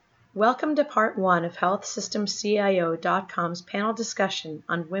Welcome to Part 1 of HealthSystemCIO.com's panel discussion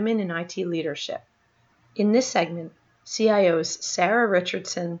on women in IT leadership. In this segment, CIOs Sarah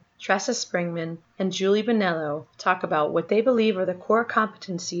Richardson, Tressa Springman, and Julie Bonello talk about what they believe are the core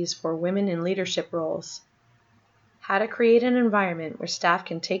competencies for women in leadership roles, how to create an environment where staff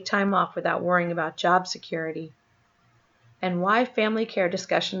can take time off without worrying about job security, and why family care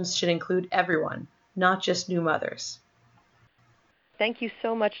discussions should include everyone, not just new mothers. Thank you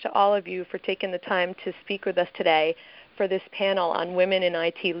so much to all of you for taking the time to speak with us today for this panel on women in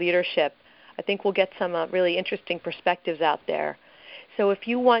IT leadership. I think we'll get some really interesting perspectives out there. So if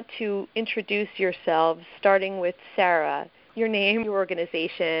you want to introduce yourselves, starting with Sarah, your name, your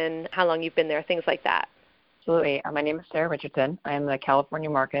organization, how long you've been there, things like that. Absolutely. My name is Sarah Richardson. I am the California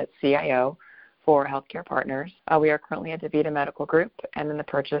Market CIO for Healthcare Partners. We are currently at DaVita Medical Group and in the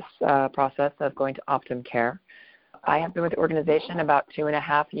purchase process of going to Optum Care. I have been with the organization about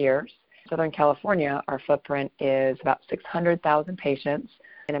 2.5 years. Southern California, our footprint is about 600,000 patients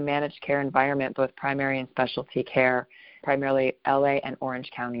in a managed care environment, both primary and specialty care, primarily LA and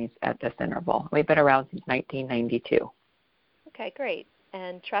Orange counties at this interval. We've been around since 1992. Okay, great.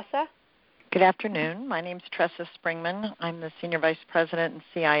 And Tressa? Good afternoon. My name is Tressa Springman. I'm the Senior Vice President and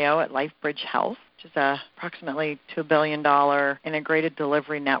CIO at LifeBridge Health, which is a approximately $2 billion integrated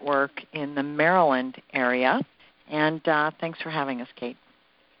delivery network in the Maryland area. And thanks for having us, Kate.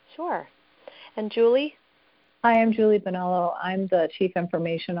 Sure. And Julie? Hi, I'm Julie Bonello. I'm the Chief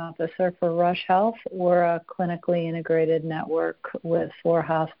Information Officer for Rush Health. We're a clinically integrated network with 4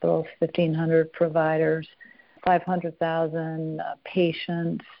 hospitals, 1,500 providers, 500,000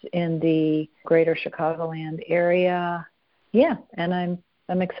 patients in the greater Chicagoland area. Yeah, and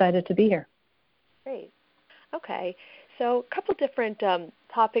I'm excited to be here. Great. Okay. So a couple different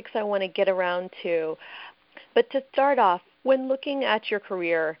topics I want to get around to. But to start off, when looking at your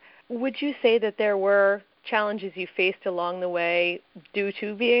career, would you say that there were challenges you faced along the way due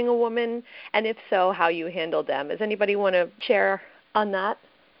to being a woman? And if so, how you handled them? Does anybody want to share on that?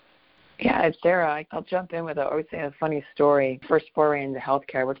 Yeah, it's Sarah. I'll jump in with a funny story. First foray into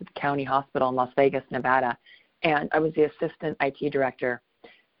healthcare, I worked at the county hospital in Las Vegas, Nevada, and I was the assistant IT director.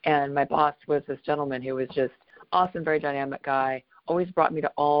 And my boss was this gentleman who was just awesome, very dynamic guy, always brought me to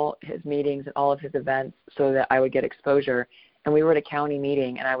all his meetings and all of his events so that I would get exposure. And we were at a county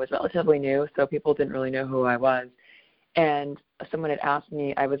meeting, and I was relatively new, so people didn't really know who I was. And someone had asked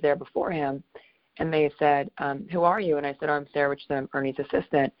me, I was there before him, and they said, who are you? And I said, I'm Sarah Richardson, I'm Ernie's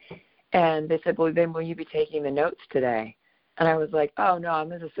assistant. And they said, well, then will you be taking the notes today? And I was like, oh, no, I'm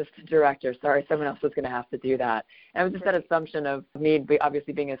his assistant director. Sorry, someone else was going to have to do that. And it was just that assumption of me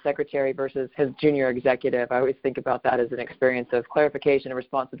obviously being a secretary versus his junior executive. I always think about that as an experience of clarification and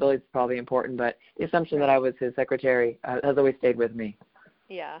responsibility is probably important, but the assumption that I was his secretary has always stayed with me.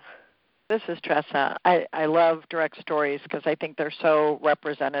 Yeah. This is Tressa. I love direct stories because I think they're so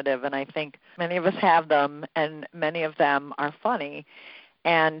representative, and I think many of us have them, and many of them are funny.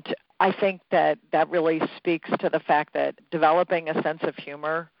 And I think that really speaks to the fact that developing a sense of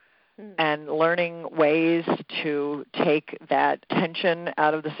humor and learning ways to take that tension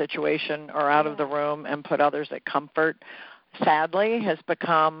out of the situation or out of the room and put others at comfort, sadly, has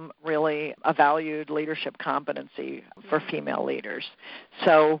become really a valued leadership competency for female leaders.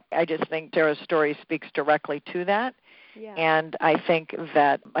 So I just think Sarah's story speaks directly to that. Yeah. And I think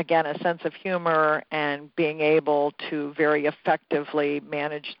that, again, a sense of humor and being able to very effectively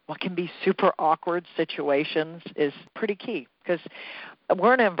manage what can be super awkward situations is pretty key, because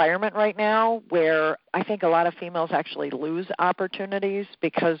we're in an environment right now where I think a lot of females actually lose opportunities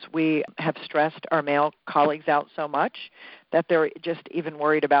because we have stressed our male colleagues out so much that they're just even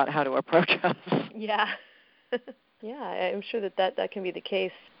worried about how to approach us. Yeah. Yeah, I'm sure that can be the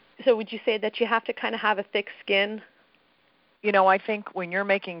case. So would you say that you have to kind of have a thick skin? You know, I think when you're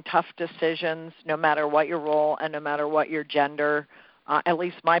making tough decisions, no matter what your role and no matter what your gender, at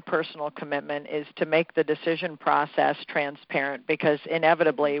least my personal commitment is to make the decision process transparent, because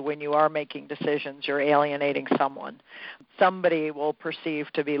inevitably when you are making decisions, you're alienating someone. Somebody will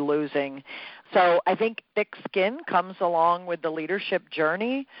perceive to be losing. So I think thick skin comes along with the leadership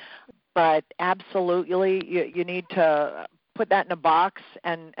journey, but absolutely you need to put that in a box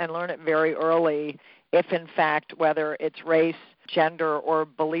and learn it very early. If, in fact, whether it's race, gender, or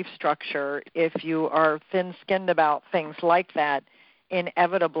belief structure, if you are thin-skinned about things like that,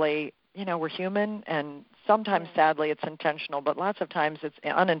 inevitably, we're human, and sometimes, sadly, it's intentional, but lots of times it's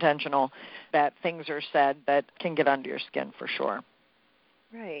unintentional that things are said that can get under your skin for sure.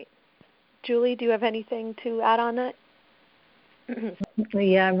 Right. Julie, do you have anything to add on that?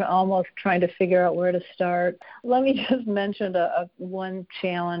 Yeah, I'm almost trying to figure out where to start. Let me just mention one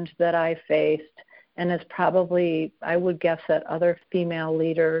challenge that I faced, and it's probably, I would guess that other female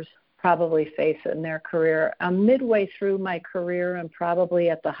leaders probably face it in their career. Midway through my career and probably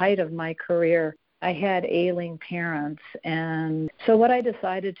at the height of my career, I had ailing parents. And so what I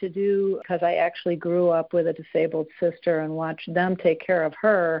decided to do, because I actually grew up with a disabled sister and watched them take care of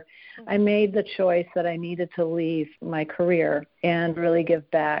her, I made the choice that I needed to leave my career and really give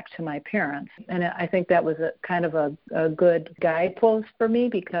back to my parents. And I think that was a good guidepost for me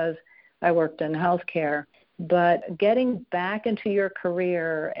because I worked in healthcare. But getting back into your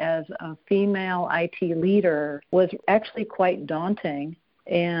career as a female IT leader was actually quite daunting.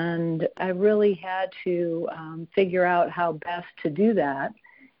 And I really had to figure out how best to do that.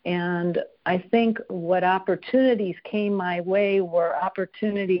 And I think what opportunities came my way were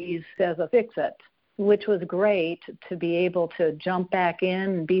opportunities as a fix-it, which was great to be able to jump back in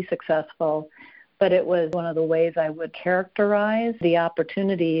and be successful. But it was one of the ways I would characterize the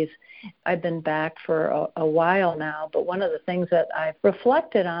opportunities. I've been back for a while now, but one of the things that I've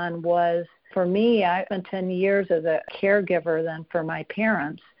reflected on was, for me, I spent 10 years as a caregiver then for my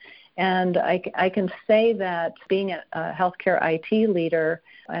parents. And I can say that being a healthcare IT leader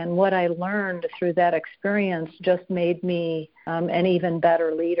and what I learned through that experience just made me an even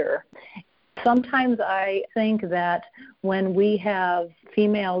better leader. Sometimes I think that when we have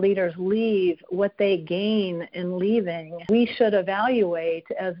female leaders leave, what they gain in leaving, we should evaluate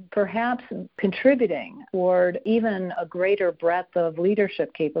as perhaps contributing toward even a greater breadth of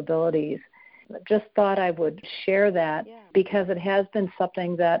leadership capabilities. Just thought I would share that because it has been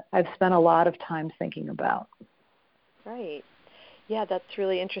something that I've spent a lot of time thinking about. Right. Yeah, that's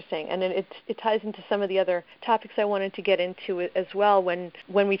really interesting. And it ties into some of the other topics I wanted to get into as well when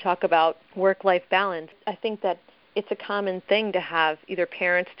we talk about work-life balance. I think that it's a common thing to have either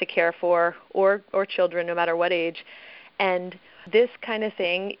parents to care for or children, no matter what age. And this kind of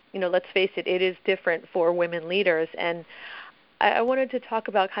thing, let's face it, it is different for women leaders. And I wanted to talk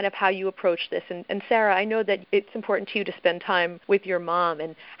about kind of how you approach this. And Sarah, I know that it's important to you to spend time with your mom.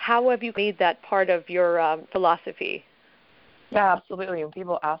 And how have you made that part of your philosophy? Yeah, absolutely. When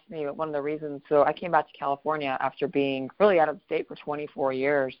people ask me one of the reasons, so I came back to California after being really out of the state for 24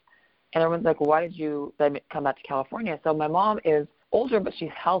 years. And everyone's like, well, why did you come back to California? So my mom is older, but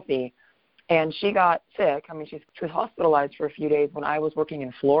she's healthy. And she got sick. I mean, she was hospitalized for a few days when I was working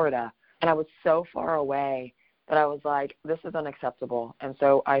in Florida. And I was so far away that I was like, this is unacceptable. And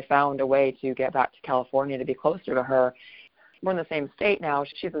so I found a way to get back to California to be closer to her. We're in the same state now.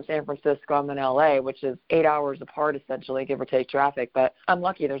 She's in San Francisco, I'm in LA, which is 8 hours apart essentially, give or take traffic. But I'm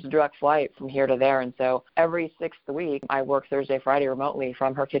lucky there's a direct flight from here to there. And so every sixth week I work Thursday, Friday remotely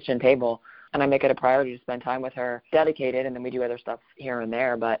from her kitchen table. And I make it a priority to spend time with her, dedicated, and then we do other stuff here and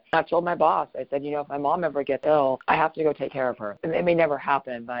there. But I've told my boss, I said, if my mom ever gets ill, I have to go take care of her. It may never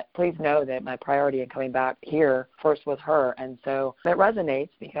happen, but please know that my priority in coming back here first was her. And so that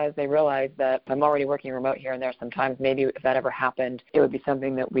resonates because they realize that I'm already working remote here and there. Sometimes maybe if that ever happened, it would be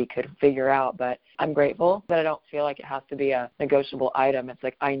something that we could figure out. But I'm grateful that I don't feel like it has to be a negotiable item. It's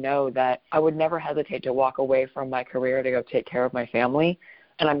like I know that I would never hesitate to walk away from my career to go take care of my family.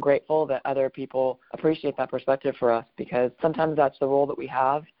 And I'm grateful that other people appreciate that perspective for us because sometimes that's the role that we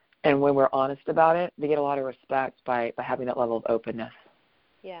have. And when we're honest about it, we get a lot of respect by having that level of openness.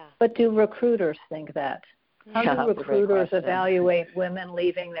 Yeah. But do recruiters think that? How do recruiters evaluate women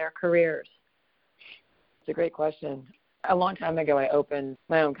leaving their careers? It's a great question. A long time ago, I opened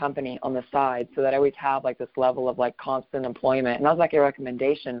my own company on the side so that I always have this level of constant employment. And that was a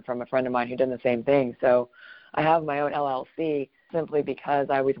recommendation from a friend of mine who did the same thing. So I have my own LLC simply because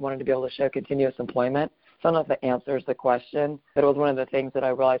I always wanted to be able to show continuous employment. So I don't know if that answers the question, but it was one of the things that I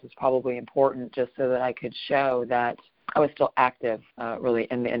realized was probably important just so that I could show that I was still active really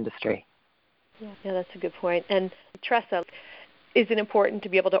in the industry. Yeah, that's a good point. And Tressa, is it important to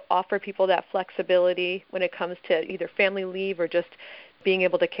be able to offer people that flexibility when it comes to either family leave or just being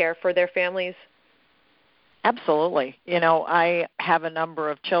able to care for their families? Absolutely. I have a number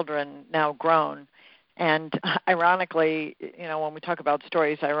of children now grown. And ironically, when we talk about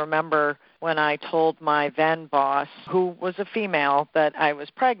stories, I remember when I told my then boss, who was a female, that I was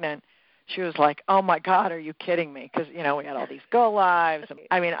pregnant, she was like, oh, my God, are you kidding me? Because, we had all these go-lives.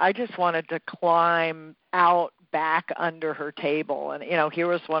 I mean, I just wanted to climb out back under her table. And, here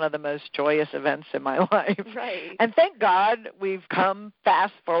was one of the most joyous events in my life. Right. And thank God we've come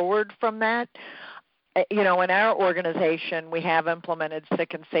fast forward from that. In our organization, we have implemented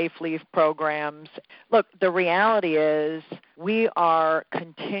sick and safe leave programs. Look, the reality is we are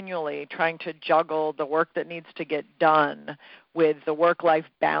continually trying to juggle the work that needs to get done with the work-life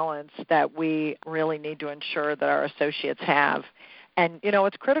balance that we really need to ensure that our associates have. And,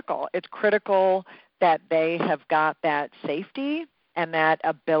 it's critical. It's critical that they have got that safety and that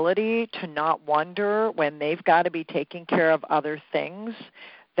ability to not wonder when they've got to be taking care of other things,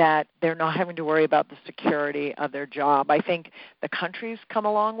 that they're not having to worry about the security of their job. I think the country's come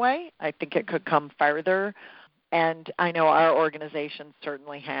a long way. I think it could come farther, and I know our organization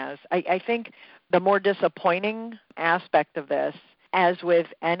certainly has. I think the more disappointing aspect of this, as with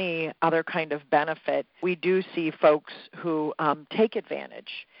any other kind of benefit, we do see folks who take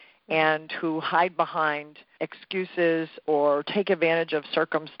advantage and who hide behind excuses or take advantage of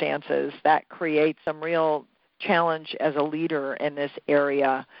circumstances that create some real challenge as a leader in this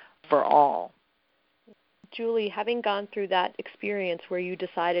area for all. Julie, having gone through that experience where you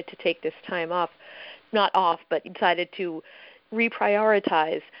decided to take this time off, not off, but decided to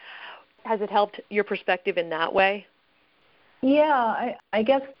reprioritize, has it helped your perspective in that way? Yeah, I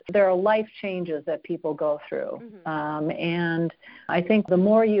guess there are life changes that people go through. And I think the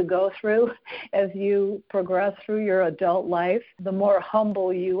more you go through as you progress through your adult life, the more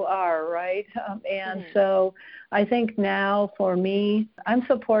humble you are, right? So I think now for me, I'm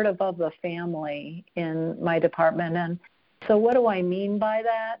supportive of the family in my department. And so what do I mean by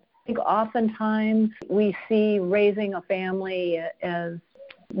that? I think oftentimes we see raising a family as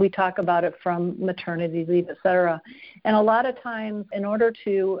we talk about it from maternity leave, et cetera. And a lot of times, in order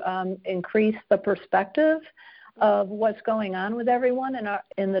to increase the perspective of what's going on with everyone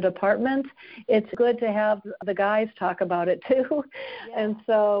in the department, it's good to have the guys talk about it too. Yeah. And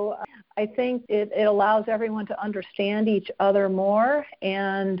so I think it allows everyone to understand each other more,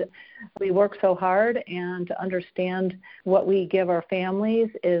 and we work so hard, and to understand what we give our families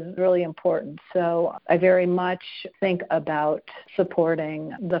is really important. So I very much think about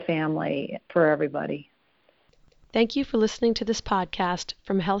supporting the family for everybody. Thank you for listening to this podcast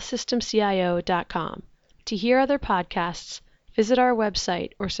from healthsystemcio.com. To hear other podcasts, visit our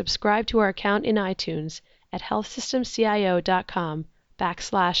website or subscribe to our account in iTunes at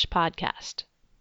healthsystemcio.com/podcast.